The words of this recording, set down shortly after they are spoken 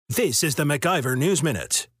This is the MacIver News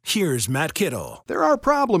Minute. Here's Matt Kittle. There are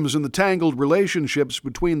problems in the tangled relationships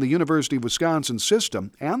between the University of Wisconsin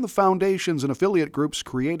system and the foundations and affiliate groups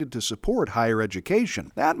created to support higher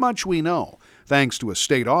education. That much we know, thanks to a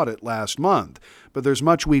state audit last month. But there's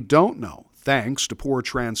much we don't know, thanks to poor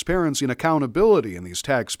transparency and accountability in these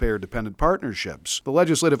taxpayer-dependent partnerships. The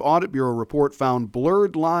Legislative Audit Bureau report found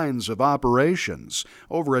blurred lines of operations.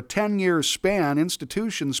 Over a 10-year span,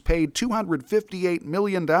 institutions paid $258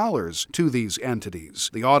 million to these entities.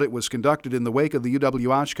 The audit was conducted in the wake of the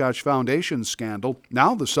UW-Oshkosh Foundation scandal,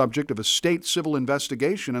 now the subject of a state civil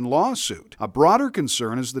investigation and lawsuit. A broader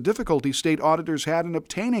concern is the difficulty state auditors had in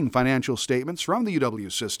obtaining financial statements from the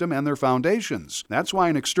UW system and their foundations. That's why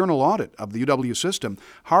an external audit of the UW system,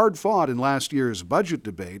 hard fought in last year's budget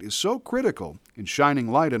debate, is so critical in shining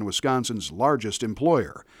light on Wisconsin's largest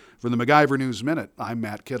employer. For the MacIver News Minute, I'm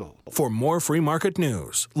Matt Kittle. For more free market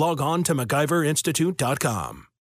news, log on to MacIverinstitute.com.